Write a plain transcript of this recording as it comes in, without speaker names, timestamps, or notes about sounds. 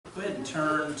Go ahead and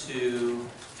turn to,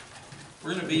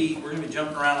 we're going to be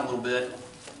jumping around a little bit,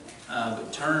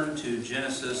 but turn to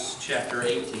Genesis chapter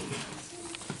 18.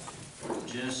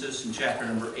 Genesis in chapter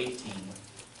number 18.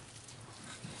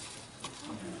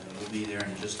 We'll be there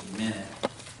in just a minute.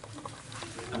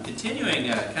 I'm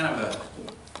continuing kind of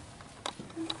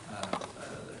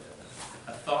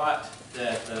a thought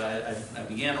that I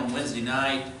began on Wednesday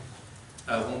night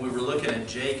when we were looking at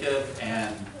Jacob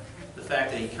and the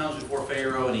fact that he comes before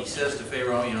Pharaoh and he says to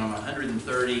Pharaoh, you know, I'm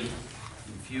 130 and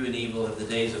few and evil have the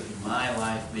days of my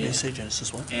life been. May say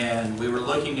Genesis 1? And we were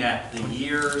looking at the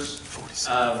years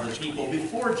of the people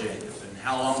before Jacob and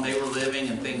how long they were living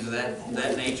and things of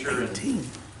that nature. 18.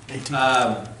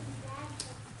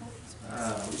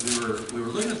 We were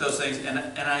looking at those things, and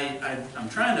I'm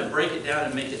trying to break it down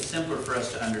and make it simpler for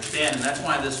us to understand. And that's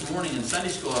why this morning in Sunday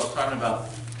school I was talking about,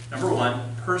 number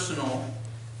one, personal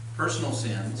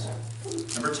sins.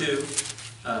 Number two,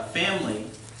 family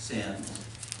sins.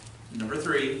 Number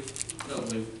three,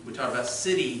 we talked about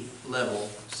city level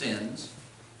sins.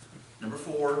 Number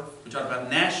four, we talked about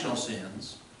national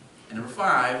sins. And number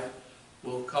five,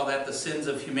 we'll call that the sins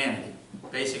of humanity.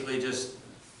 Basically just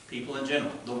people in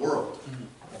general, the world.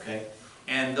 Okay?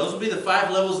 And those will be the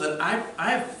five levels that I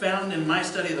have found in my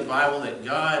study of the Bible that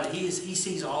God, He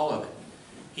sees all of it.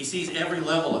 He sees every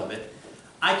level of it.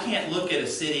 I can't look at a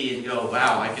city and go,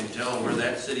 wow, I can tell where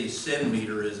that city's sin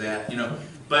meter is at, you know.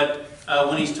 But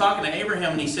when he's talking to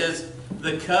Abraham and he says,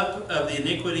 the cup of the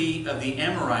iniquity of the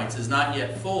Amorites is not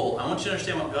yet full, I want you to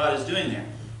understand what God is doing there.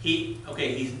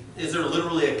 Is there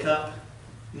literally a cup?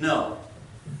 No.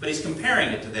 But he's comparing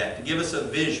it to that to give us a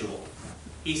visual.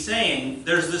 He's saying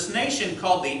there's this nation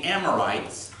called the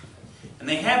Amorites, and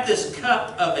they have this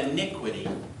cup of iniquity,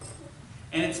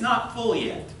 and it's not full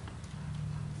yet.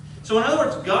 So in other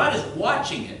words, God is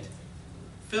watching it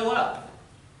fill up.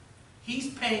 He's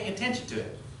paying attention to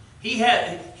it.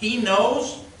 He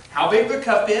knows how big the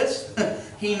cup is.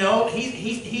 He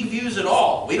views it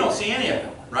all. We don't see any of it,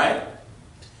 right?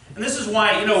 And this is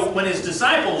why, you know, when his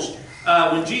disciples,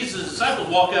 when Jesus' disciples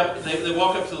walk up, they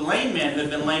walk up to the lame man who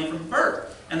had been lame from birth.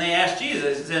 And they asked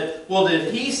Jesus, and said, well,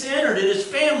 did he sin or did his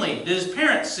family, did his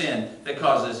parents sin that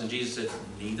caused this? And Jesus said,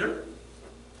 neither.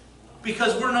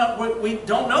 Because we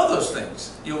don't know those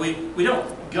things. You know, we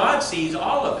don't. God sees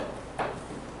all of it.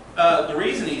 The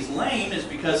reason he's lame is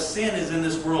because sin is in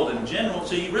this world in general.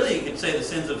 So you really could say the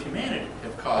sins of humanity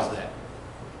have caused that.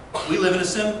 We live in a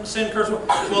sin-cursed world.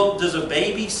 Well, does a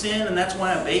baby sin and that's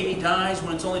why a baby dies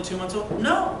when it's only 2 months old?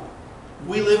 No.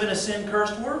 We live in a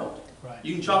sin-cursed world. Right.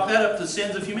 You can chalk that up to the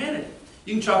sins of humanity.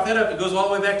 You can chalk that up. It goes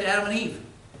all the way back to Adam and Eve.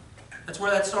 That's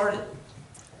where that started.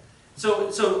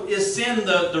 So is sin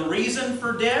the reason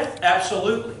for death?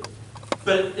 Absolutely.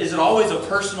 But is it always a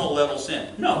personal level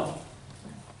sin? No.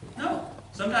 No.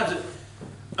 Sometimes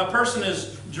a person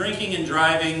is drinking and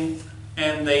driving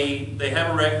and they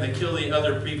have a wreck and they kill the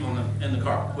other people in the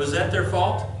car. Was that their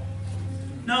fault?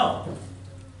 No.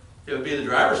 It would be the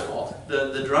driver's fault.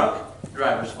 The drunk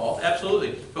driver's fault.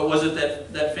 Absolutely. But was it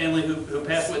that family who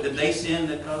passed away? Did they sin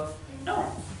that caused? No.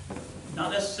 Not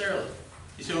necessarily.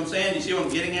 You see what I'm saying? You see what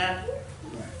I'm getting at?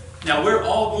 Now we're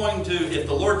all going to, if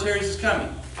the Lord tarries is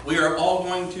coming, we are all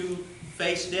going to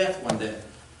face death one day.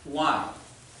 Why?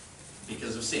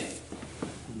 Because of sin.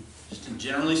 Just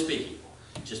generally speaking.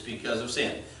 Just because of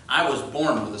sin. I was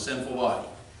born with a sinful body.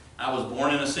 I was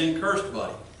born in a sin-cursed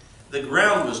body. The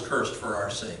ground was cursed for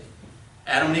our sake.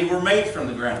 Adam and Eve were made from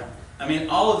the ground. I mean,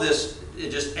 all of this,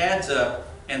 it just adds up.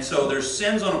 And so there's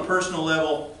sins on a personal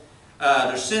level.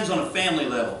 There's sins on a family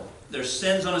level. There's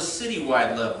sins on a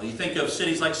citywide level. You think of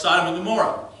cities like Sodom and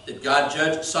Gomorrah. Did God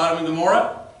judge Sodom and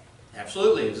Gomorrah?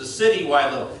 Absolutely. It was a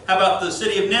citywide level. How about the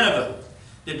city of Nineveh?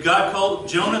 Did God call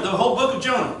Jonah? The whole book of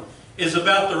Jonah is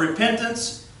about the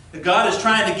repentance that God is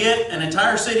trying to get an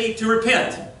entire city to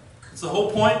repent. It's the whole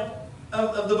point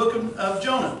of the book of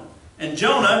Jonah. And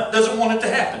Jonah doesn't want it to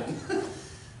happen.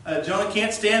 Jonah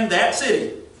can't stand that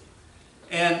city.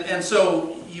 And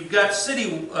so you've got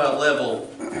city level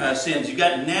sins. You've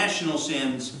got national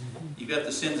sins. You've got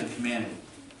the sins of humanity.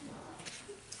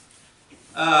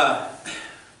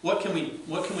 What can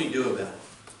we do about it?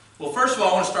 Well, first of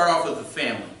all, I want to start off with the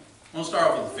family.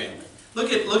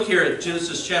 Look here at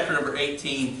Genesis chapter number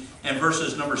 18 and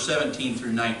verses number 17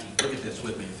 through 19. Look at this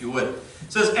with me, if you would. It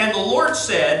says, and the Lord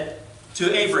said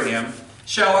to Abraham,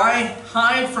 shall I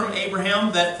hide from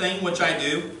Abraham that thing which I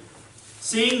do?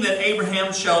 Seeing that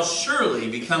Abraham shall surely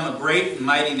become a great and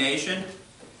mighty nation,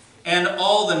 and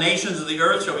all the nations of the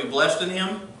earth shall be blessed in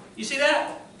him. You see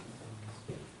that?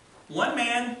 One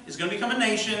man is going to become a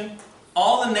nation.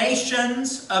 All the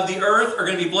nations of the earth are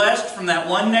going to be blessed from that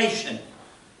one nation.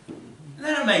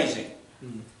 Isn't that amazing?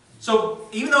 So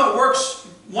even though it works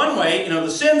one way, the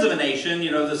sins of a nation,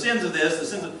 the sins of this, the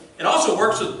sins of... It also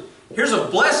works with, here's a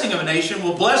blessing of a nation,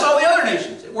 will bless all the other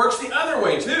nations. It works the other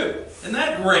way too. Isn't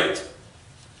that great?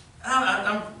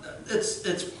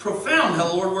 It's profound how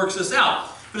the Lord works this out.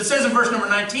 But it says in verse number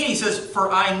 19, he says,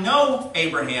 "For I know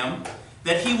Abraham,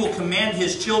 that he will command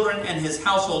his children and his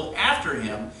household after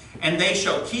him, and they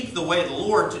shall keep the way of the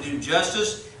Lord to do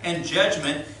justice and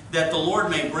judgment, that the Lord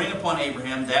may bring upon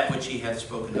Abraham that which he hath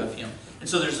spoken of him." And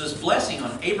so there's this blessing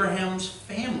on Abraham's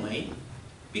family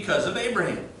because of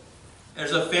Abraham.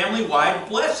 There's a family-wide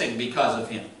blessing because of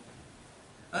him.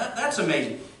 That's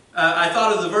amazing. I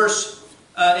thought of the verse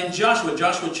in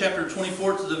Joshua chapter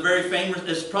 24. It's the very famous,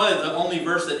 it's probably the only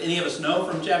verse that any of us know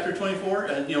from chapter 24,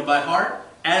 by heart.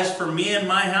 "As for me and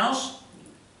my house,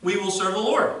 we will serve the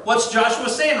Lord." What's Joshua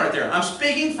saying right there? I'm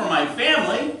speaking for my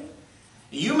family.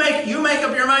 You make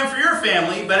up your mind for your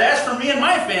family, but as for me and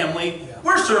my family,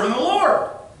 we're serving the Lord.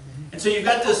 And so you've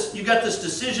got this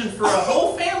decision for a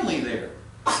whole family there.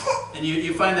 And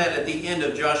you find that at the end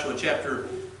of Joshua chapter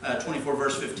 24,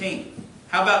 verse 15.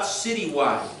 How about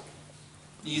citywide?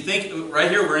 You think, right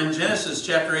here, we're in Genesis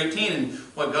chapter 18, and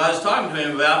what God is talking to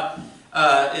him about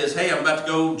is, hey, I'm about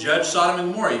to go judge Sodom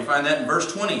and Gomorrah. You find that in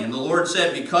verse 20. "And the Lord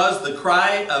said, because the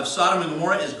cry of Sodom and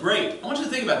Gomorrah is great." I want you to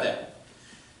think about that.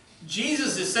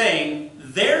 Jesus is saying,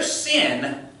 their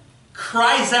sin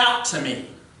cries out to me.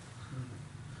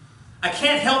 I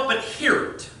can't help but hear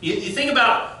it. You think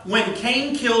about when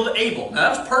Cain killed Abel.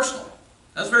 Now, that's personal.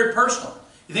 That's very personal.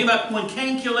 You think about when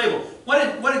Cain killed Abel.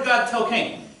 What did God tell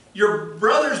Cain? Your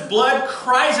brother's blood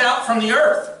cries out from the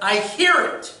earth. I hear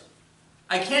it.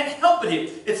 I can't help but hear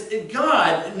it.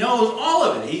 God knows all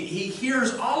of it. He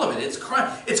hears all of it. It's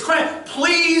crying.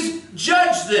 Please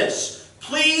judge this.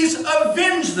 Please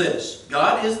avenge this.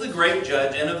 God is the great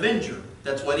judge and avenger.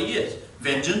 That's what He is.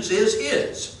 Vengeance is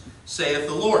His, saith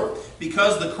the Lord.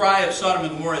 Because the cry of Sodom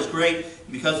and Gomorrah is great,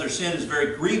 and because their sin is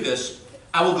very grievous,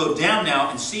 I will go down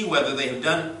now and see whether they have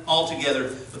done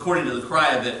altogether according to the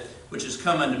cry of it, which has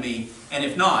come unto me. And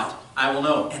if not, I will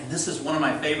know. And this is one of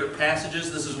my favorite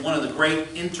passages. This is one of the great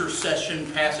intercession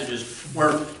passages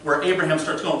where Abraham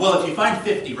starts going, well, if you find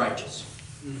 50 righteous,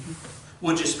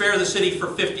 would you spare the city for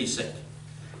 50's sake?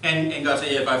 And God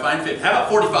said, yeah, if I find 50. How about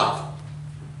 45?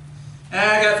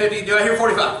 I got 50. Do I hear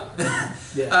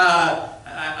 45? Yeah.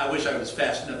 I wish I was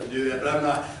fast enough to do that, but I'm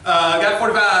not. I got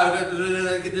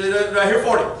 45. Do I hear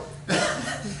 40?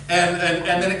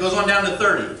 and then it goes on down to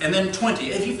 30. And then 20.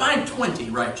 If you find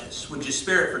 20 righteous, would you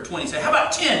spare it for 20? Say, how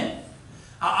about 10?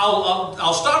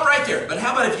 I'll stop right there. But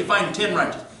how about if you find 10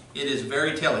 righteous? It is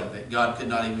very telling that God could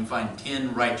not even find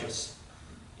 10 righteous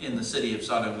in the city of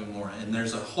Sodom and Gomorrah. And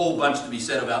there's a whole bunch to be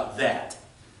said about that.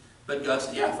 But God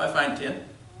said, yeah, if I find 10,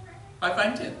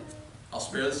 I'll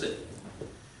spare the city.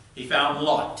 He found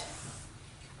Lot.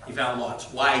 He found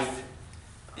Lot's wife.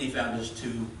 And he found his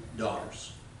 2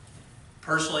 daughters.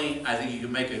 Personally, I think you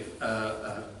can make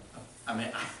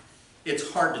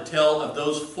it's hard to tell of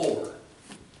those 4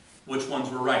 which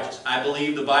ones were righteous. I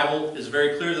believe the Bible is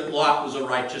very clear that Lot was a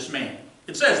righteous man.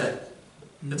 It says that.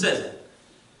 It says that.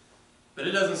 But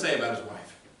it doesn't say about his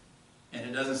wife. And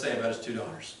it doesn't say about his 2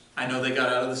 daughters. I know they got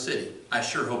out of the city. I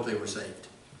sure hope they were saved.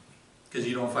 Because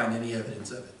you don't find any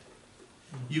evidence of it.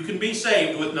 You can be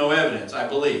saved with no evidence, I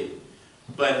believe.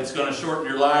 But it's going to shorten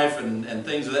your life and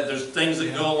things of that. There's things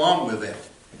that go along with it.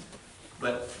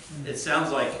 But it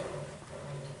sounds like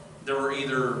there were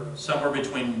either somewhere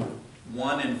between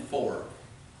 1 and 4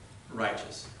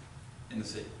 righteous in the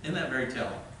city. Isn't that very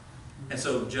telling? And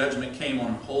so judgment came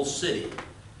on the whole city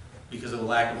because of the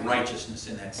lack of righteousness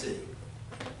in that city.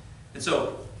 And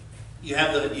so you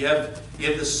have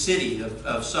the city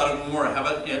of Sodom and Gomorrah. How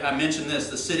about, I mentioned this,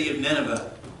 the city of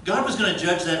Nineveh. God was going to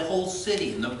judge that whole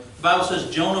city. And the Bible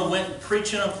says Jonah went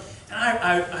preaching them.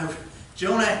 And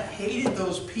Jonah hated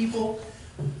those people,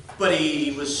 but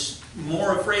he was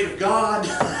more afraid of God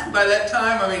by that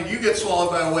time. I mean, you get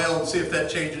swallowed by a whale and see if that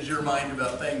changes your mind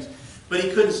about things. But he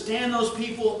couldn't stand those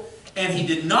people, and he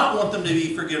did not want them to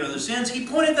be forgiven of their sins. He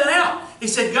pointed that out. He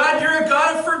said, God, you're a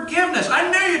God of forgiveness.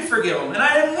 I knew you'd forgive them, and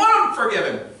I didn't want them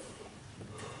forgiven.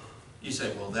 You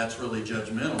say, well, that's really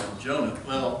judgmental of Jonah.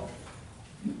 Well,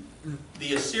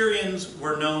 the Assyrians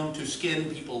were known to skin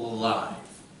people alive.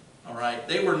 All right?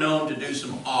 They were known to do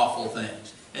some awful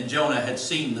things. And Jonah had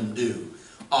seen them do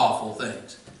awful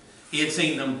things. He had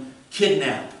seen them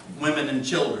kidnap women and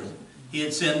children. He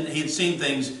had seen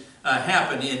things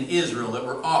happen in Israel that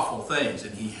were awful things.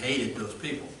 And he hated those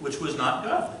people, which was not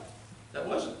godly. That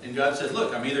wasn't. And God said,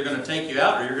 look, I'm either going to take you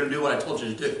out or you're going to do what I told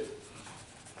you to do.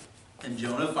 And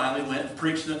Jonah finally went and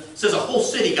preached. It says a whole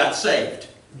city got saved.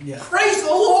 Yeah. Praise the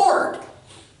Lord!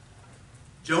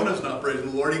 Jonah's not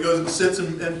praising the Lord. He goes and sits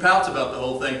and pouts about the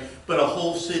whole thing. But a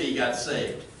whole city got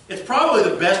saved. It's probably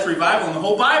the best revival in the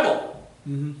whole Bible.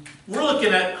 Mm-hmm. We're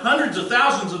looking at hundreds of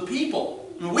thousands of people.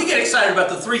 I mean, we get excited about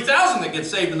the 3,000 that get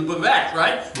saved in the book of Acts,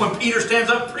 right? When Peter stands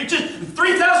up and preaches,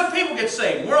 3,000 people get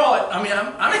saved. We're all,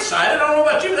 I'm excited. I don't know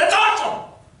about you, but that's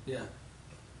awesome. Yeah.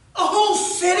 A whole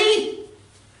city?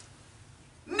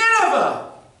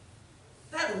 Nineveh!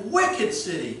 That wicked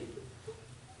city.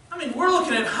 I mean, we're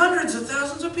looking at hundreds of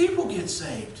thousands of people get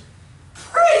saved.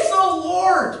 Praise the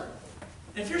Lord!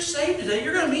 And if you're saved today,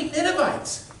 you're going to meet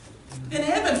Ninevites in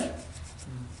heaven.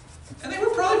 And they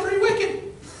were probably pretty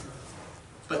wicked.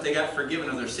 But they got forgiven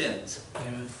of their sins.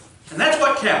 Amen. And that's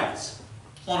what counts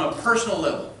on a personal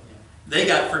level. They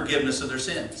got forgiveness of their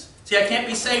sins. See, I can't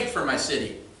be saved for my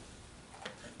city.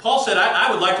 Paul said,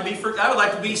 I would like to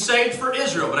be saved for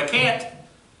Israel, but I can't.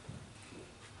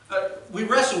 We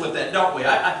wrestle with that, don't we?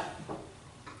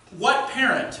 What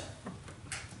parent,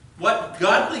 what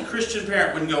godly Christian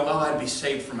parent wouldn't go, oh, I'd be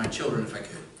saved for my children if I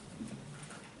could?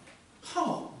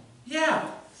 Oh,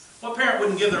 yeah. What parent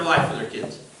wouldn't give their life for their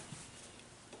kids?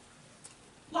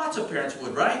 Lots of parents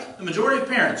would, right? The majority of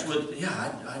parents would,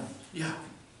 I'd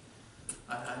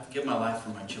give my life for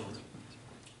my children.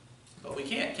 But we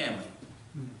can't, can we?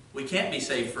 We can't be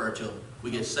saved for our children.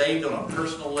 We get saved on a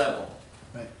personal level.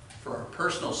 Right. For our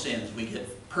personal sins, we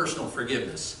get personal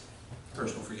forgiveness.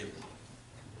 Personal forgiveness.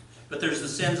 But there's the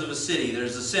sins of a city.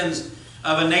 There's the sins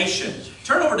of a nation.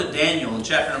 Turn over to Daniel in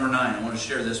chapter number 9. I want to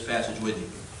share this passage with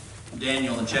you.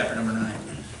 Daniel in chapter number 9.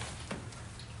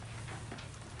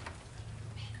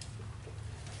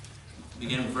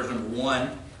 Beginning with verse number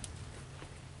 1.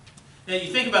 Now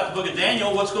you think about the book of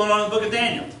Daniel, what's going on in the book of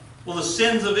Daniel? Well, the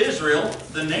sins of Israel,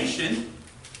 the nation.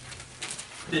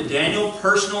 Did Daniel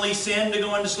personally sin to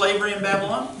go into slavery in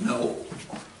Babylon? No.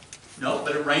 No,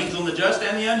 but it rains on the just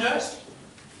and the unjust.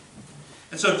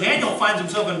 And so Daniel finds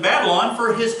himself in Babylon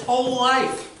for his whole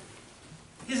life.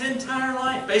 His entire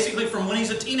life. Basically from when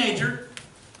he's a teenager,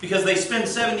 because they spend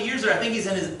 70 years there. I think he's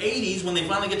in his 80s when they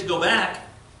finally get to go back.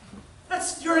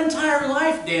 That's your entire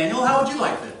life, Daniel. How would you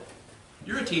like that?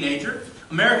 You're a teenager.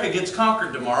 America gets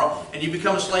conquered tomorrow, and you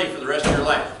become a slave for the rest of your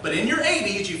life. But in your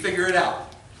 80s, you figure it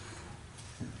out.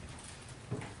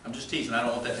 I'm just teasing. I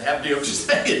don't want that to happen to you. I'm just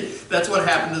saying. That's what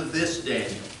happened to this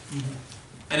Daniel.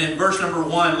 And in verse number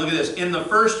 1, look at this. In the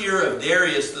first year of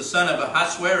Darius, the son of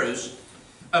Ahasuerus,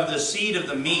 of the seed of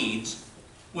the Medes,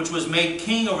 which was made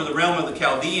king over the realm of the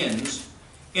Chaldeans,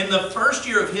 in the first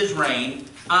year of his reign,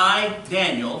 I,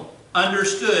 Daniel,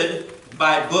 understood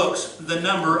by books the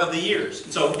number of the years.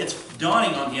 And so it's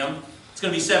dawning on him, it's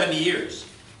going to be 70 years.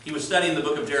 He was studying the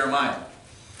book of Jeremiah.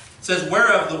 It says,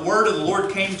 whereof the word of the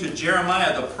Lord came to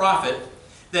Jeremiah the prophet,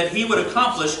 that he would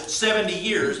accomplish 70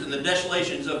 years in the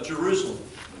desolations of Jerusalem.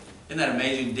 Isn't that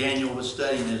amazing? Daniel was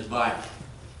studying his Bible.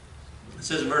 It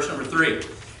says in verse number 3,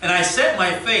 and I set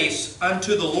my face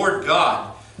unto the Lord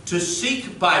God to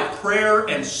seek by prayer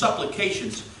and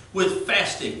supplications with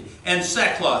fasting and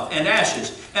sackcloth and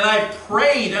ashes. And I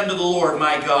prayed unto the Lord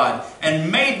my God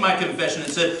and made my confession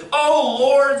and said, O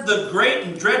Lord, the great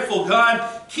and dreadful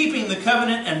God, keeping the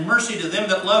covenant and mercy to them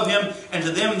that love him and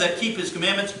to them that keep his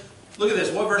commandments. Look at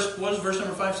this. What does verse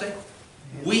number 5 say?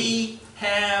 We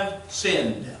have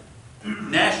sinned.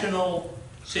 National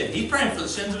sin. He's praying for the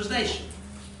sins of his nation.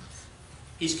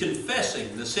 He's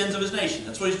confessing the sins of his nation.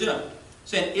 That's what he's doing.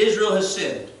 Saying Israel has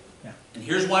sinned. Yeah. And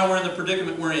here's why we're in the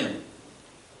predicament we're in.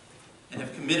 And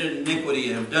have committed iniquity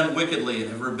and have done wickedly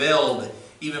and have rebelled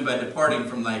even by departing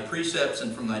from thy precepts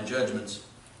and from thy judgments.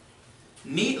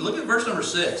 Look at verse number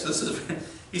 6.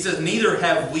 He says, neither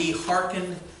have we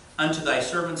hearkened unto thy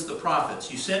servants the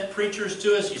prophets. You sent preachers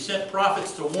to us, you sent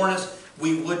prophets to warn us,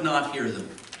 we would not hear them.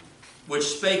 Which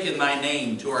spake in thy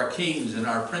name to our kings and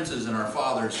our princes and our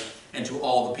fathers and to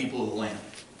all the people of the land.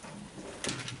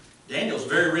 Daniel's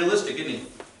very realistic, isn't he?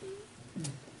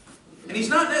 And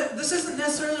this isn't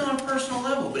necessarily on a personal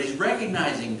level, but he's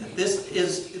recognizing that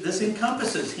this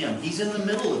encompasses him. He's in the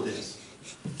middle of this.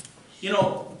 You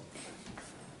know,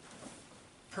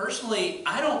 personally,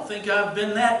 I don't think I've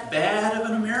been that bad of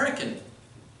an American.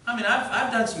 I mean,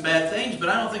 I've done some bad things, but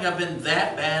I don't think I've been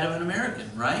that bad of an American,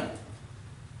 right?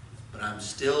 But I'm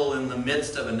still in the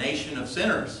midst of a nation of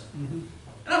sinners. Mm-hmm.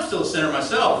 And I'm still a sinner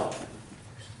myself.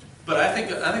 But I think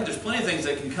there's plenty of things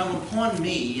that can come upon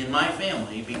me and my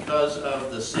family because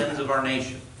of the sins of our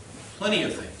nation. Plenty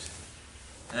of things.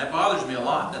 And that bothers me a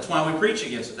lot. That's why we preach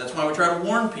against it. That's why we try to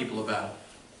warn people about it.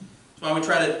 That's why we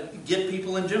try to get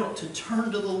people in general to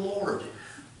turn to the Lord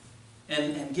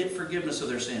and get forgiveness of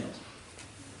their sins.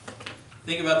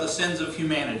 Think about the sins of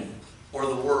humanity or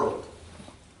the world.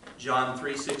 John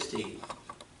 3:16.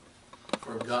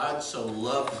 For God so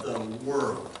loved the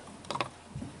world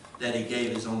that He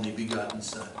gave His only begotten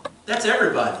Son. That's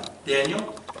everybody,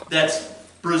 Daniel. That's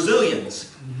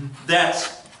Brazilians.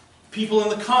 That's people in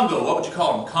the Congo. What would you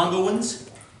call them? Congoans?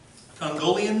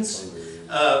 Congolians?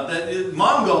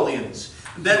 Mongolians.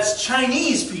 That's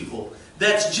Chinese people.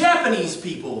 That's Japanese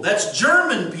people. That's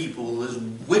German people, as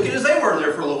wicked as they were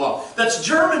there for a little while. That's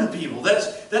German people.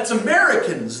 That's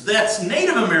Americans. That's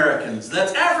Native Americans.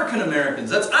 That's African Americans.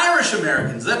 That's Irish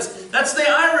Americans. That's the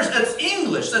Irish. That's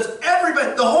English. That's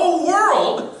everybody. The whole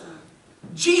world.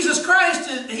 Jesus Christ,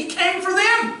 He came for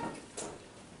them.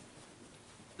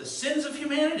 The sins of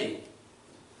humanity.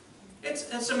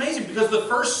 It's amazing because the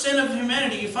first sin of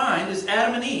humanity you find is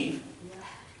Adam and Eve.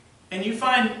 And you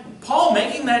find Paul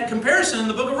making that comparison in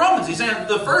the book of Romans. He's saying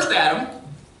the first Adam,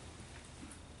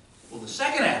 well, the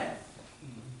second Adam.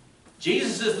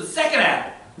 Jesus is the second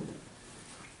Adam.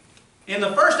 In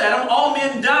the first Adam, all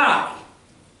men die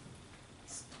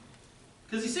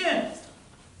because he sinned.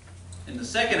 In the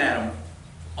second Adam,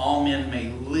 all men may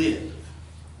live.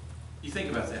 You think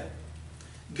about that.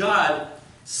 God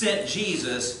sent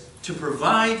Jesus to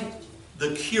provide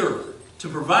the cure, to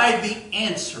provide the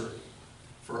answer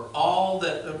for all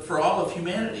of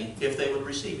humanity if they would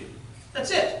receive Him.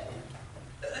 That's it.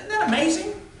 Isn't that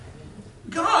amazing?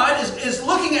 God is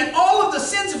looking at all of the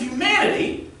sins of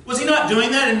humanity. Was He not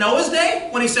doing that in Noah's day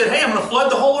when He said, hey, I'm going to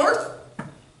flood the whole earth?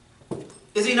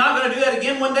 Is He not going to do that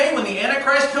again one day when the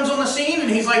Antichrist comes on the scene and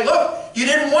He's like, look, you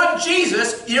didn't want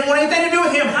Jesus, you didn't want anything to do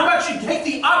with Him. How about you take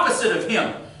the opposite of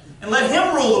Him and let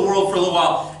Him rule the world for a little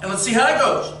while and let's see how that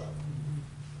goes.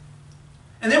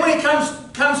 And then when He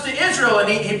comes to Israel and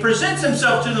he presents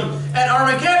Himself to them at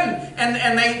Armageddon, and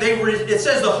it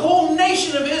says the whole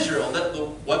nation of Israel,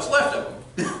 what's left of them.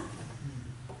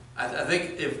 I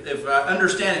think if I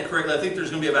understand it correctly, I think there's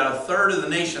going to be about a third of the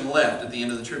nation left at the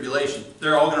end of the tribulation.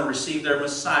 They're all going to receive their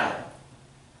Messiah.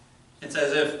 It's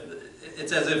as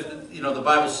if you know, the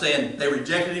Bible's saying they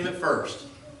rejected Him at first,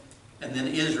 and then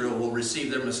Israel will receive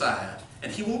their Messiah,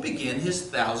 and He will begin His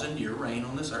 1,000-year reign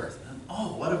on this earth.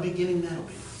 Oh, what a beginning that'll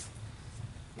be.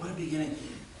 What a beginning.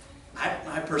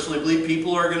 I personally believe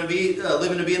people are going to be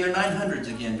living to be in their 900s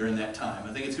again during that time.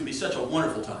 I think it's going to be such a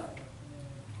wonderful time.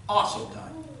 Awesome time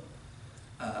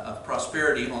of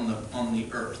prosperity on the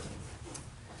earth.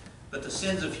 But the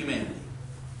sins of humanity,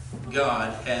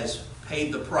 God has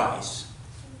paid the price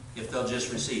if they'll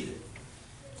just receive it.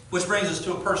 Which brings us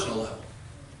to a personal level.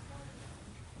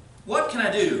 What can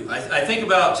I do? I think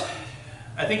about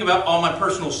all my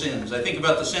personal sins. I think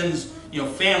about the sins,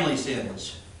 family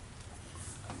sins.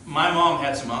 My mom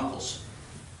had some uncles.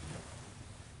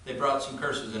 They brought some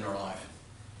curses into our life.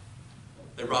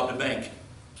 They robbed a bank.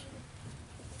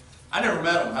 I never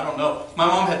met them. I don't know. My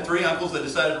mom had 3 uncles that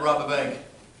decided to rob a bank.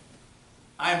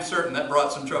 I am certain that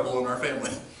brought some trouble in our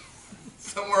family.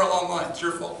 Somewhere along the line. It's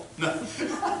your fault. No.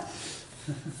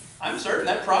 I'm certain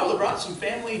that probably brought some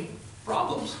family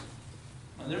problems.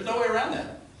 And there's no way around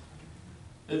that.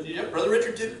 Yeah, Brother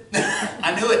Richard too.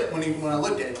 I knew it when I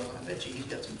looked at him. I bet you he's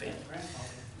got some family.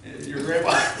 Your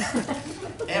grandpa.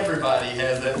 Everybody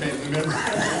has that family member.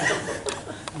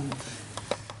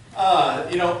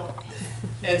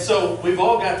 And so we've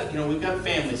all got, we've got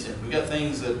family sin. We've got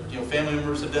things that, family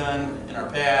members have done in our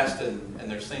past,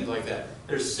 and there's things like that.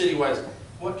 There's city-wise.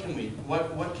 What can we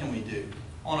do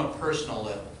on a personal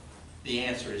level? The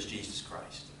answer is Jesus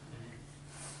Christ.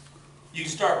 You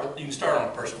can start on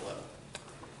a personal level.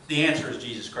 The answer is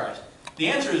Jesus Christ. The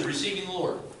answer is receiving the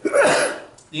Lord.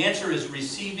 The answer is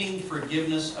receiving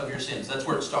forgiveness of your sins. That's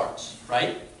where it starts,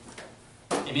 right?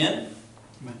 Amen?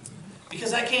 Amen.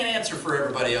 Because I can't answer for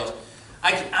everybody else.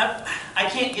 I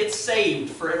can't get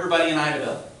saved for everybody in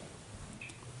Idaho.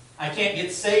 I can't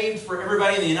get saved for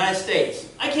everybody in the United States.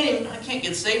 I can't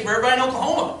get saved for everybody in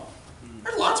Oklahoma.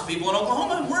 There's lots of people in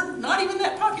Oklahoma, and we're not even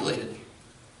that populated.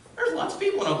 There's lots of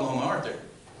people in Oklahoma, aren't there?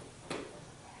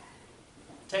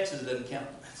 Texas doesn't count.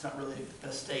 It's not really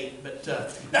a state, but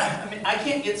I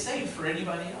can't get saved for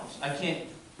anybody else.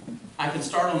 I can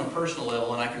start on a personal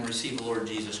level, and I can receive the Lord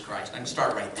Jesus Christ. I can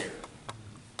start right there,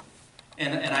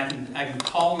 and I can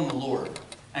call on the Lord.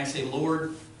 I can say,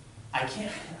 Lord, I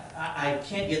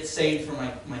can't get saved for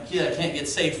my kid. I can't get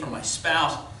saved for my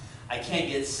spouse. I can't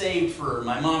get saved for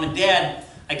my mom and dad.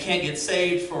 I can't get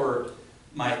saved for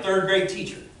my 3rd grade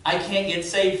teacher. I can't get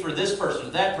saved for this person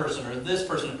or that person or this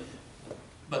person.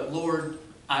 But Lord,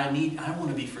 I want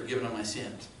to be forgiven of my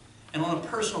sins. And on a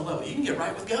personal level, you can get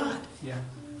right with God. Yeah.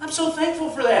 I'm so thankful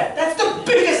for that. That's the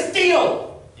biggest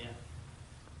deal. Yeah.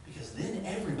 Because then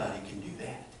everybody can do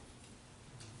that.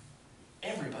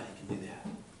 Everybody can do that.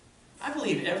 I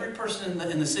believe every person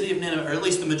in the city of Nineveh, or at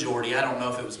least the majority, I don't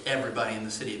know if it was everybody in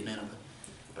the city of Nineveh,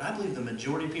 but I believe the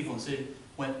majority of people in the city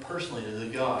went personally to the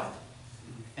God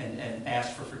and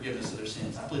asked for forgiveness of their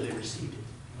sins. I believe they received it.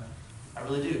 I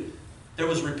really do. There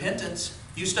was repentance.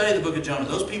 You study the book of Jonah.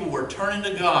 Those people were turning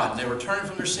to God. They were turning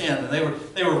from their sin. And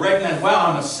they were recognizing,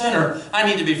 wow, I'm a sinner. I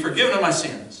need to be forgiven of my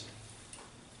sins.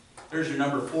 There's your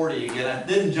number 40 again.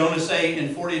 Didn't Jonah say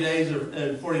in 40 days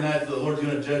or 40 nights the Lord's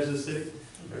going to judge the city?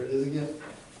 There it is again.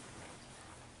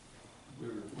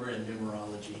 We're in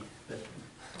numerology. But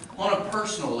on a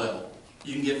personal level,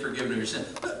 you can get forgiven of your sin.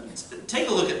 Take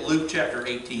a look at Luke chapter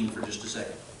 18 for just a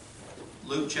second.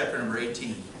 Luke chapter number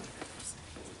 18.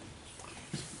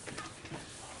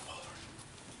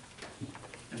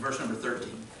 And verse number 13.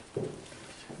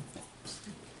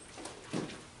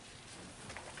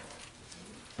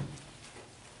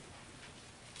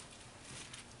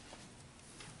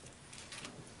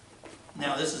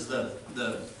 Now this is the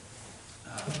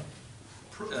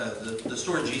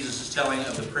story Jesus is telling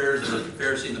of the prayers of the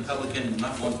Pharisee and the publican. I'm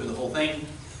not going through the whole thing.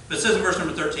 But it says in verse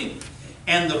number 13,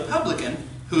 and the publican,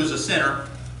 who is a sinner,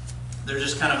 they're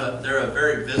just they're a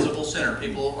very visible sinner.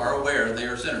 People are aware they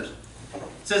are sinners.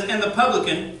 It says, and the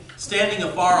publican, standing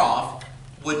afar off,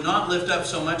 would not lift up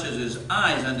so much as his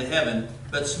eyes unto heaven,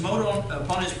 but smote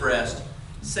upon his breast,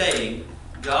 saying,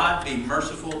 God be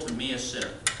merciful to me a sinner.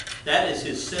 That is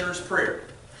his sinner's prayer.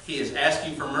 He is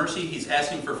asking for mercy. He's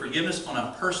asking for forgiveness on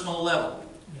a personal level.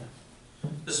 Yeah.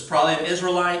 This is probably an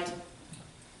Israelite.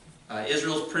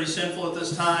 Israel's pretty sinful at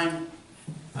this time.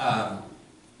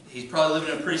 He's probably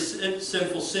living in a pretty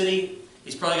sinful city.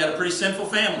 He's probably got a pretty sinful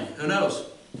family. Who knows?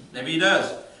 Maybe he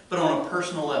does. But on a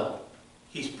personal level,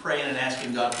 he's praying and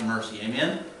asking God for mercy.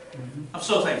 Amen? Mm-hmm. I'm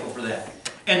so thankful for that.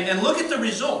 And look at the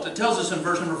result. It tells us in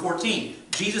verse number 14.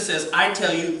 Jesus says, I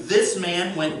tell you, this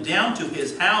man went down to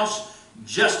his house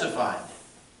justified.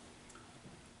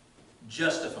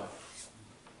 Justified.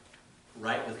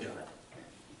 Right with God.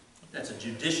 That's a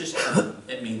judicious term.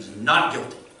 It means not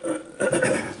guilty.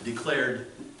 Declared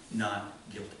not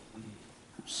guilty.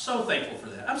 I'm so thankful for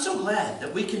that. I'm so glad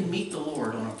that we can meet the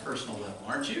Lord on a personal level,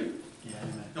 aren't you? Yeah,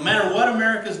 amen. No matter what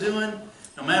America's doing,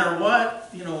 no matter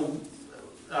what,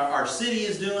 our city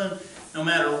is doing, no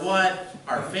matter what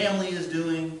our family is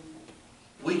doing,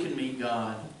 we can meet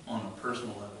God on a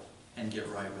personal level and get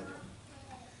right with Him.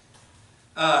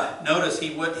 Notice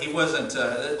he wasn't.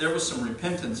 There was some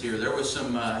repentance here. There was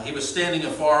some. He was standing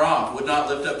afar off, would not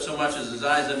lift up so much as his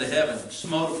eyes unto heaven,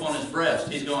 smote upon his breast.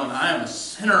 He's going, I am a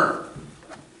sinner.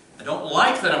 I don't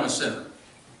like that I'm a sinner.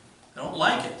 I don't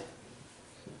like it.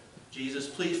 Jesus,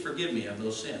 please forgive me of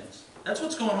those sins. That's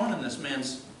what's going on in this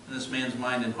man's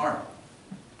mind and heart.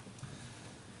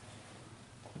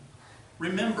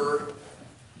 Remember,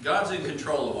 God's in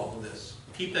control of all of this.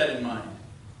 Keep that in mind.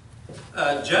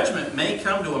 Judgment may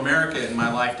come to America in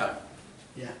my lifetime.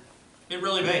 Yeah. It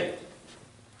really may.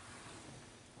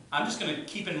 I'm just going to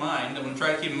keep in mind, I'm going to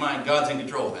try to keep in mind, God's in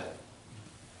control of that.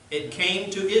 It came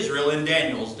to Israel in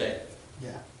Daniel's day.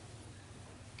 Yeah.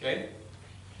 Okay?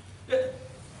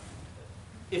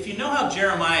 If you know how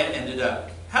Jeremiah ended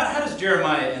up, how does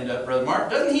Jeremiah end up, Brother Mark?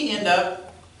 Doesn't he end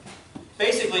up,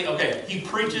 basically, okay, he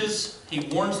preaches, he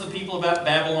warns the people about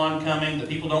Babylon coming, the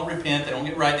people don't repent, they don't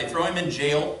get right, they throw him in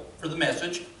jail for the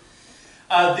message.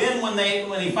 Then when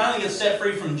he finally gets set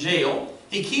free from jail,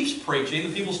 he keeps preaching,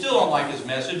 the people still don't like his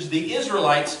message, the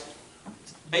Israelites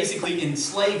basically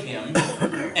enslave him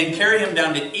and carry him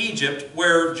down to Egypt,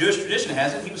 where Jewish tradition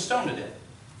has it, he was stoned to death.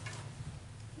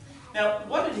 Now,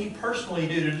 what did he personally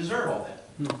do to deserve all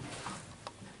that?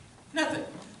 Nothing.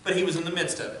 But he was in the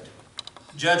midst of it.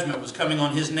 Judgment was coming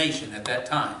on his nation at that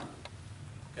time.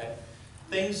 Okay?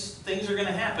 Things are going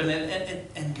to happen,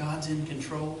 and God's in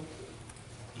control.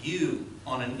 You,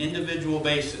 on an individual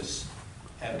basis,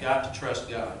 have got to trust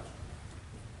God.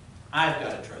 I've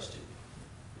got to trust Him.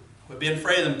 Quit being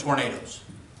afraid of them tornadoes.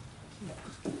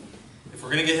 If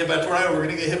we're going to get hit by a tornado, we're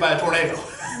going to get hit by a tornado.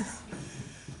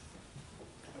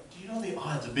 Do you know the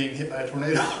odds of being hit by a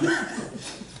tornado?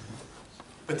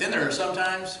 But then there are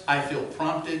sometimes I feel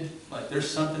prompted, like there's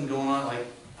something going on, like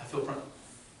I feel prompted.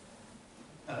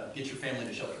 Get your family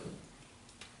to shelter.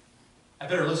 I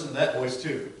better listen to that voice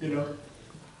too, you know.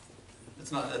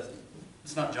 It's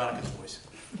not Jonica's voice.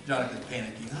 Jonica's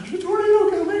panicking. There's a tornado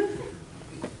coming.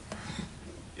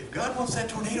 If God wants that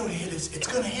tornado to hit us, it's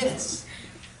going to hit us.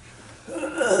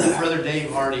 Brother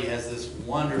Dave Hardy has this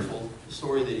wonderful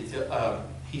story that I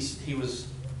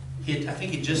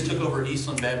think he just took over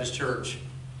Eastland Baptist Church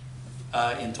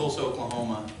in Tulsa,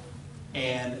 Oklahoma,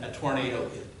 and a tornado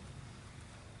hit.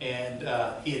 And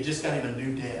he had just got him a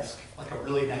new desk, like a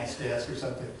really nice desk or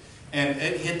something. And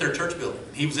it hit their church building.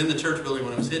 He was in the church building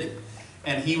when it was hitting.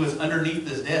 And he was underneath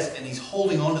this desk, and he's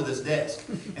holding onto this desk.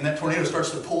 And that tornado starts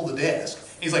to pull the desk.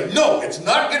 He's like, no, it's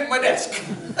not getting my desk.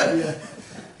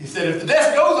 He said, if the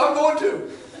desk goes, I'm going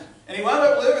too. And he wound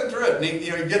up living through it. And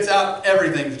he gets out,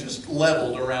 everything's just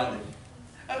leveled around him.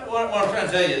 What I'm trying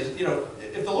to tell you is,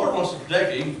 if the Lord wants to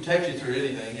protect you, He can protect you through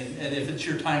anything. And if it's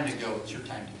your time to go, it's your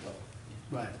time to go.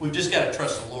 Right. We've just got to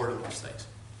trust the Lord in those things.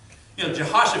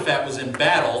 Jehoshaphat was in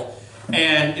battle,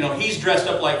 and he's dressed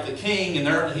up like the king, and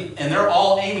they're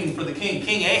all aiming for the king.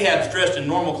 King Ahab's dressed in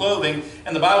normal clothing,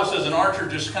 and the Bible says an archer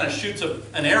just kind of shoots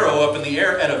an arrow up in the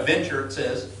air at a venture, it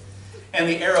says, and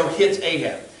the arrow hits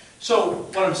Ahab. So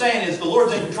what I'm saying is the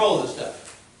Lord's in control of this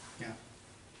stuff. Yeah.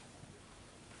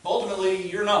 Ultimately,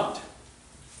 you're not.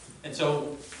 And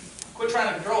so quit trying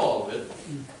to control all of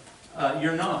it.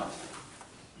 You're not.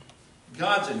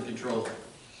 God's in control.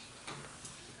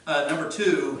 Number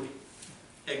 2,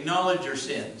 acknowledge your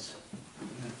sins.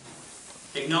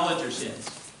 Acknowledge your sins.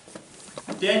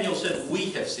 Daniel said,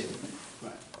 we have sinned.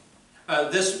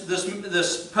 Right.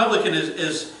 This publican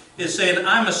is saying,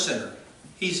 I'm a sinner.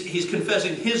 He's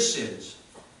confessing his sins.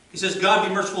 He says, God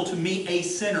be merciful to me, a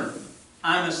sinner.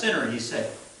 I'm a sinner, he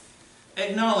said.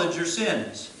 Acknowledge your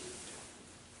sins.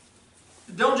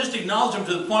 Don't just acknowledge them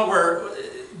to the point where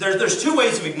there's 2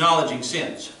 ways of acknowledging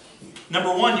sins. Number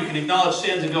 1, you can acknowledge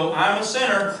sins and go, I'm a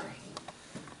sinner.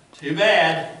 Too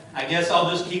bad. I guess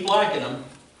I'll just keep liking them.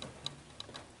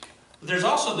 But there's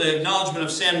also the acknowledgement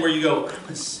of sin where you go,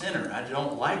 I'm a sinner. I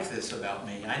don't like this about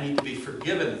me. I need to be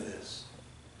forgiven of this.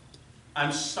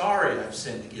 I'm sorry I've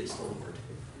sinned against the Lord.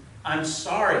 I'm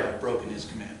sorry I've broken His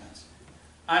commandments.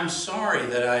 I'm sorry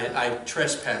that I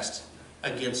trespassed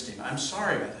against Him. I'm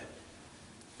sorry about that.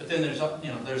 But then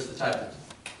there's the type of,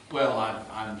 well,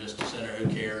 I'm just a sinner, who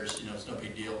cares? It's no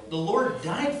big deal. The Lord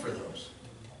died for those.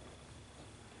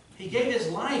 He gave His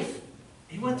life.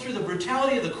 He went through the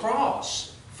brutality of the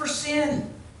cross for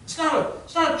sin. It's not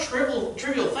a trivial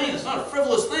thing. It's not a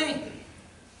frivolous thing.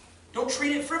 Don't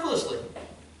treat it frivolously.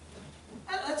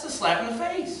 That's a slap in the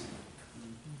face.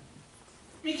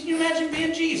 I mean, can you imagine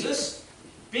being Jesus?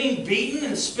 Being beaten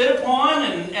and spit upon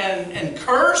and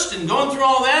cursed and going through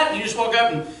all that, and you just walk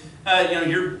up and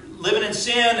you're living in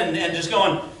sin and just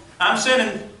going, I'm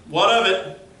sinning, what of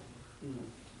it?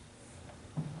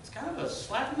 It's kind of a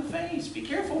slap in the face. Be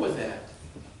careful with that.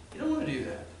 You don't want to do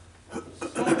that. You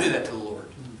don't want to do that to the Lord.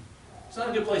 It's not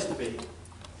a good place to be.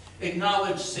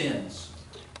 Acknowledge sins.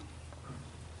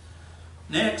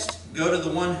 Next, go to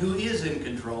the one who is in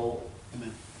control.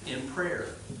 Amen. In prayer.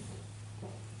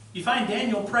 You find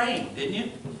Daniel praying, didn't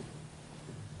you?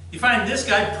 You find this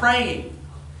guy praying.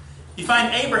 You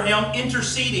find Abraham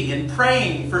interceding and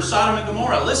praying for Sodom and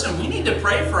Gomorrah. Listen, we need to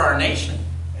pray for our nation.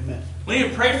 Amen. We need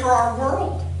to pray for our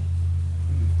world.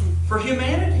 For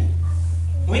humanity.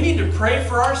 We need to pray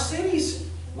for our cities.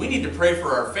 We need to pray for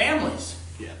our families.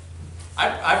 Yeah.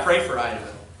 I pray for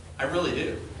Idaho. I really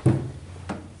do.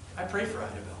 I pray for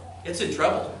Idaho. It's in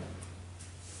trouble.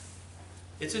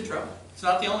 It's in trouble. It's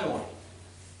not the only one.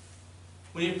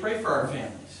 We need to pray for our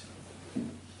families.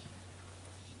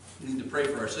 We need to pray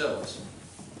for ourselves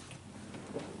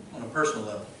on a personal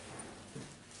level.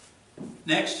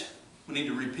 Next, we need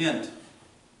to repent.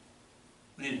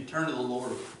 We need to turn to the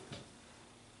Lord.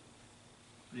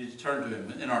 We need to turn to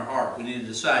Him in our heart. We need to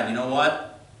decide, you know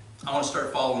what? I want to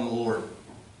start following the Lord.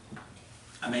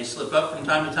 I may slip up from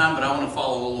time to time, but I want to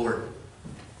follow the Lord.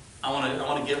 I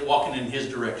want to get walking in His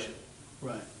direction.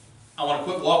 Right. I want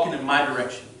to quit walking in my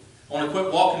direction. I want to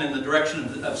quit walking in the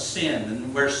direction of sin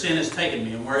and where sin has taken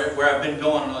me and where I've been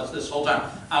going this whole time.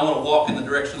 I want to walk in the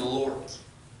direction of the Lord.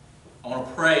 I want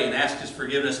to pray and ask His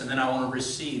forgiveness, and then I want to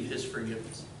receive His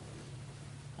forgiveness.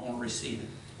 I want to receive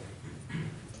it.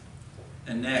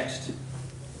 And next,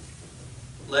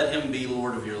 let Him be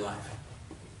Lord of your life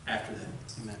after that.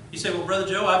 Amen. You say, well, Brother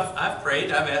Joe, I've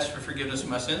prayed. I've asked for forgiveness of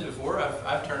my sins before.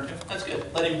 I've turned to Him. That's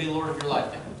good. Let Him be Lord of your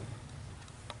life then.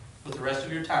 With the rest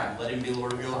of your time, let Him be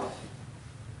Lord of your life.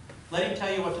 Let Him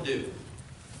tell you what to do.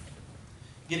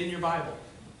 Get in your Bible.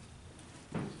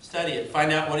 Study it.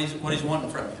 Find out what He's wanting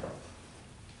from you.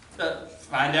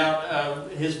 Find out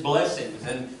His blessings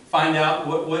and find out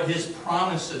what His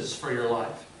promises for your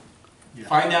life. Yeah.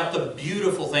 Find out the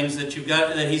beautiful things that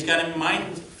He's got in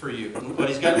mind for you, what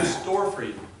He's got in store for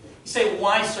you. You say,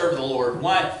 why serve the Lord?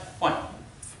 Why?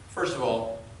 First of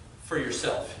all, for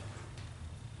yourself.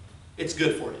 It's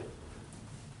good for you.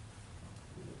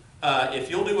 If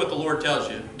you'll do what the Lord tells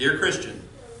you, dear Christian,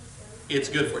 it's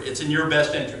good for you. It's in your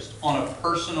best interest on a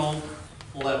personal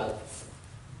level.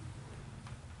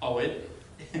 Oh, it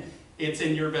It's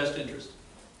in your best interest.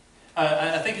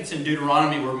 I think it's in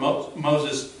Deuteronomy where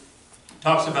Moses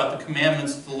talks about the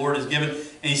commandments that the Lord has given,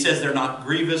 and he says they're not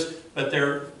grievous, but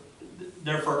they're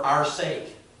for our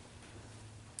sake.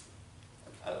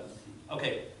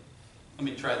 Okay, let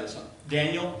me try this on.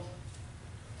 Daniel,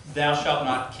 thou shalt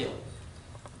not kill.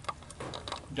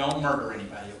 Don't murder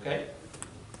anybody, okay?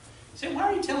 You say, why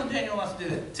are you telling Daniel not to do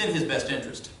that? It's in his best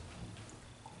interest.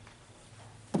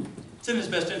 It's in his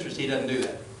best interest he doesn't do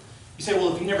that. You say,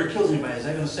 well, if he never kills anybody, is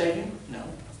that going to save him? No.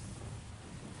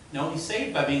 No, he's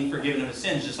saved by being forgiven of his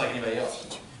sins just like anybody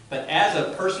else. But as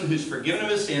a person who's forgiven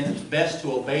of his sins, it's best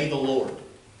to obey the Lord.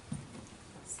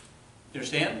 You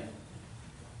understand?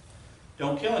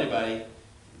 Don't kill anybody. It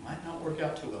might not work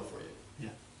out too well for you. Yeah.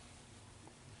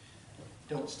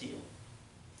 Don't steal.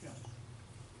 Yeah.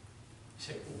 You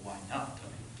say, well, why not?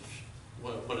 I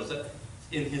mean, what is that?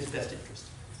 In his best interest.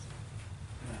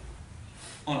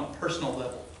 Yeah. On a personal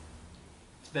level.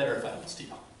 It's better if I don't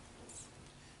steal.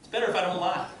 It's better if I don't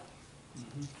lie.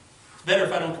 Mm-hmm. It's better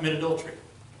if I don't commit adultery.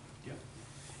 Yeah.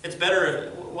 It's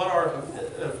better,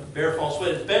 bear false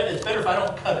witness. It's better if I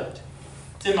don't covet.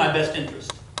 It's in my best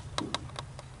interest.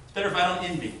 It's better if I don't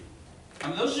envy. I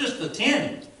mean, those are just the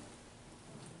 10. There's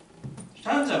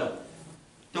tons of them.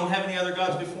 Don't have any other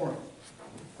gods before him.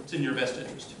 It's in your best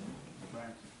interest. Right.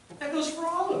 That goes for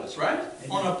all of us, right?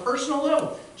 On a personal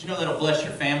level. Do you know that'll bless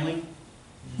your family?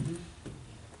 Mm-hmm.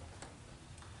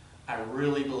 I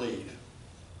really believe,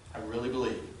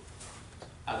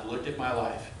 I've looked at my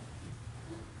life,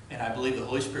 and I believe the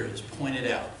Holy Spirit has pointed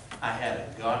out, I had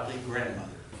a godly grandmother.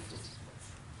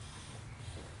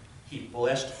 He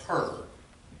blessed her,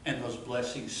 and those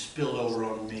blessings spilled over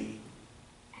on me.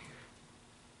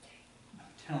 I'm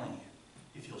telling you,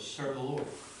 if you'll serve the Lord,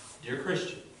 dear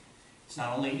Christian, it's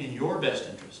not only in your best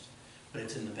interest, but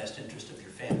it's in the best interest of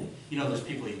your family. You know those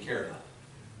people you care about.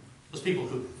 Those people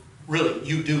who really,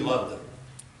 you do love them.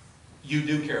 You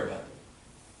do care about them.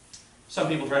 Some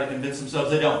people try to convince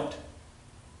themselves they don't.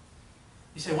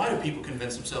 You say, why do people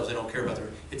convince themselves they don't care about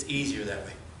them? It's easier that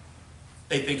way.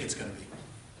 They think it's going to be.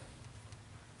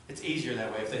 It's easier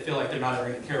that way if they feel like they're not ever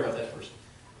going to care about that person.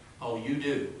 Oh, you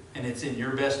do. And it's in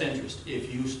your best interest.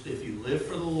 If you live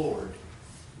for the Lord,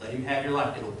 let Him have your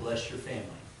life, it'll bless your family.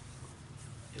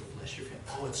 It'll bless your family.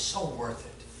 Oh, it's so worth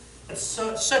it. It's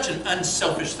such an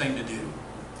unselfish thing to do.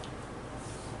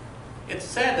 It's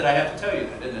sad that I have to tell you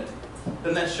that, isn't it?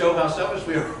 Doesn't that show how selfish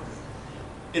we are?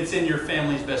 It's in your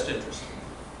family's best interest.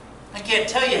 I can't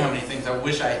tell you how many things I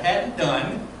wish I hadn't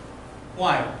done.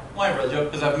 Why? Why, Brother Joe?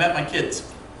 Because I've met my kids.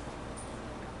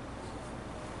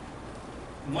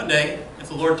 And one day, if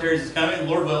the Lord tarries His coming,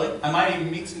 Lord willing, I might even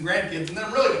meet some grandkids, and then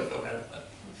I'm really going to feel bad about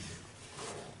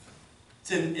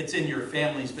it. It's in your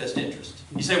family's best interest.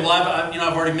 You say, well,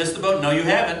 I've already missed the boat. No, you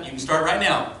haven't. You can start right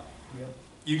now. Yep.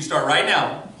 You can start right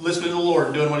now, listening to the Lord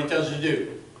and doing what He tells you to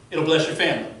do. It'll bless your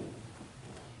family.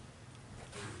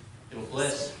 It'll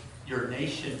bless your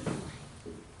nation.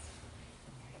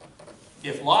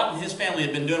 If Lot and his family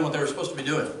had been doing what they were supposed to be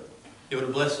doing, it would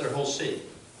have blessed their whole city.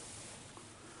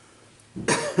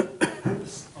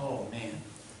 Oh, man.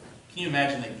 Can you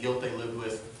imagine the guilt they lived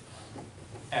with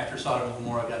after Sodom and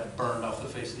Gomorrah got burned off the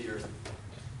face of the earth?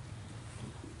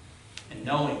 And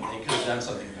knowing they could have done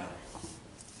something about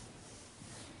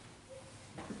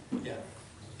it. Yeah.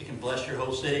 It can bless your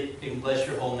whole city. It can bless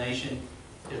your whole nation.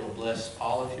 It will bless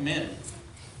all of humanity.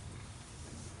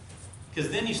 Because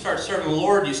then you start serving the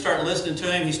Lord, you start listening to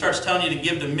Him, He starts telling you to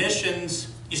give to missions,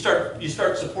 you start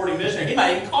supporting missionaries. He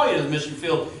might even call you to the mission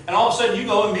field, and all of a sudden you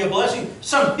go and be a blessing to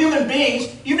some human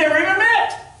beings you've never even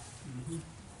met.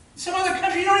 Some other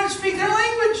country, you don't even speak their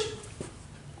language.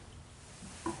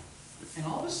 And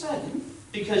all of a sudden,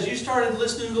 because you started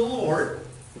listening to the Lord,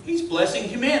 He's blessing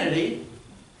humanity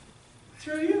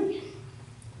through you.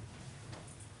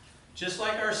 Just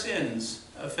like our sins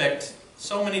affect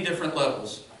so many different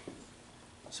levels,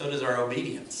 so does our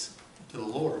obedience to the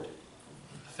Lord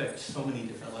affect so many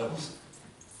different levels.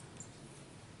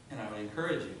 And I would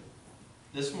encourage you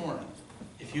this morning,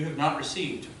 if you have not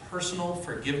received personal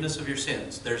forgiveness of your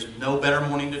sins, there's no better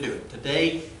morning to do it.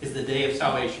 Today is the day of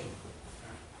salvation.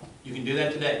 You can do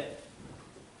that today.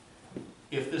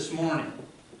 If this morning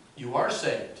you are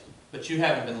saved, but you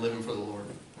haven't been living for the Lord,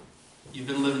 you've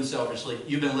been living selfishly,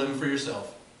 you've been living for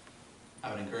yourself,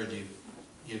 I would encourage you,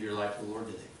 give your life to the Lord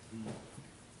today.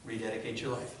 Rededicate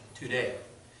your life today.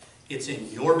 It's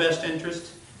in your best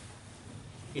interest.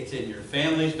 It's in your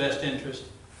family's best interest.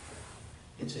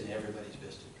 It's in everybody's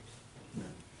best interest.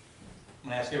 I'm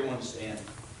going to ask everyone to stand.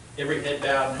 Every head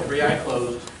bowed and every eye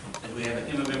closed as we have a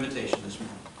hymn of invitation this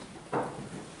morning.